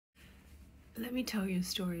Let me tell you a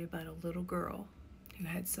story about a little girl who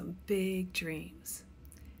had some big dreams.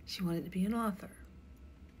 She wanted to be an author.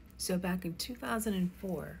 So back in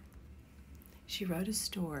 2004, she wrote a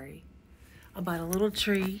story about a little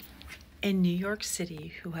tree in New York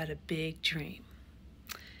City who had a big dream.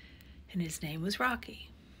 And his name was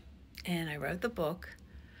Rocky. And I wrote the book,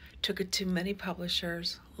 took it to many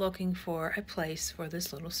publishers looking for a place for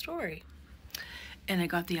this little story. And I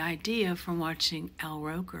got the idea from watching Al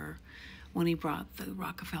Roker when he brought the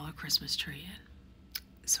Rockefeller Christmas tree in.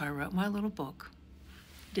 So I wrote my little book.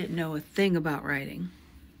 Didn't know a thing about writing.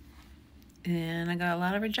 And I got a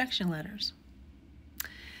lot of rejection letters.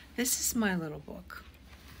 This is my little book.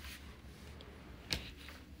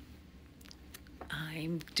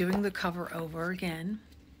 I'm doing the cover over again.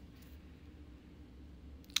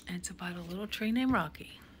 And it's about a little tree named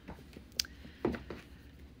Rocky.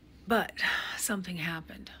 But something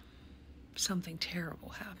happened. Something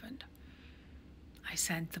terrible happened. I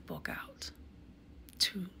sent the book out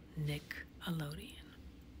to Nickelodeon.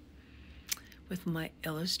 With my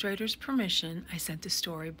illustrator's permission, I sent the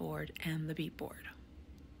storyboard and the beat board.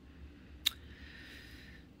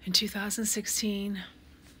 In 2016,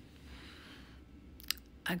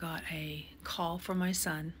 I got a call from my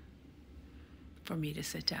son for me to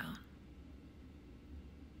sit down.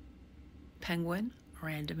 Penguin,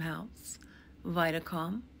 Random House,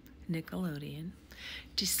 Viacom, Nickelodeon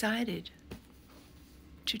decided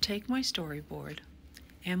to take my storyboard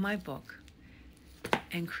and my book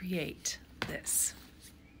and create this.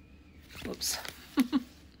 Whoops.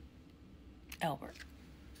 Albert.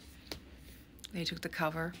 They took the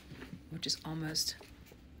cover, which is almost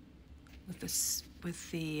with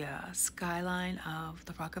the skyline of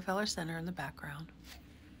the Rockefeller Center in the background,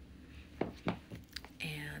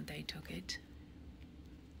 and they took it.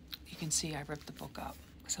 You can see I ripped the book up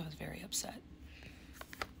because I was very upset,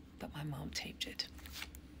 but my mom taped it.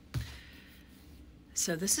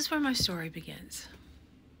 So this is where my story begins.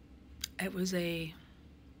 It was a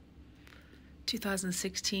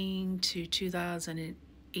 2016 to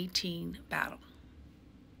 2018 battle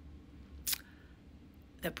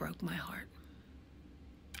that broke my heart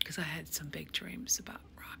because I had some big dreams about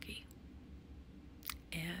Rocky,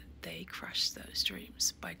 and they crushed those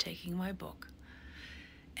dreams by taking my book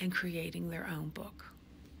and creating their own book.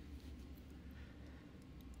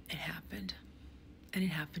 It happened, and it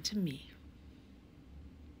happened to me.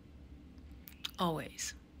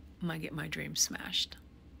 Always, I might get my dreams smashed,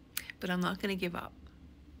 but I'm not going to give up.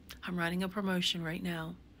 I'm running a promotion right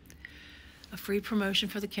now, a free promotion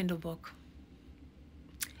for the Kindle book,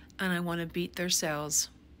 and I want to beat their sales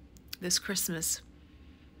this Christmas.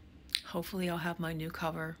 Hopefully I'll have my new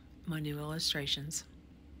cover, my new illustrations,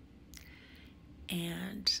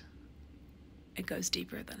 and it goes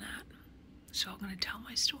deeper than that. So I'm going to tell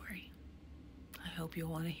my story. I hope you'll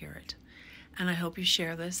want to hear it, and I hope you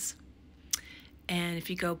share this. And if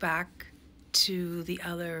you go back to the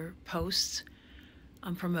other posts,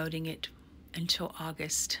 I'm promoting it until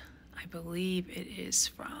August. I believe it is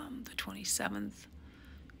from the 27th,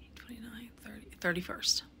 29th,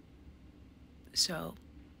 31st. So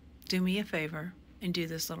do me a favor and do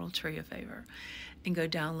this little tree a favor and go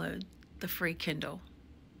download the free Kindle.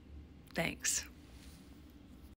 Thanks.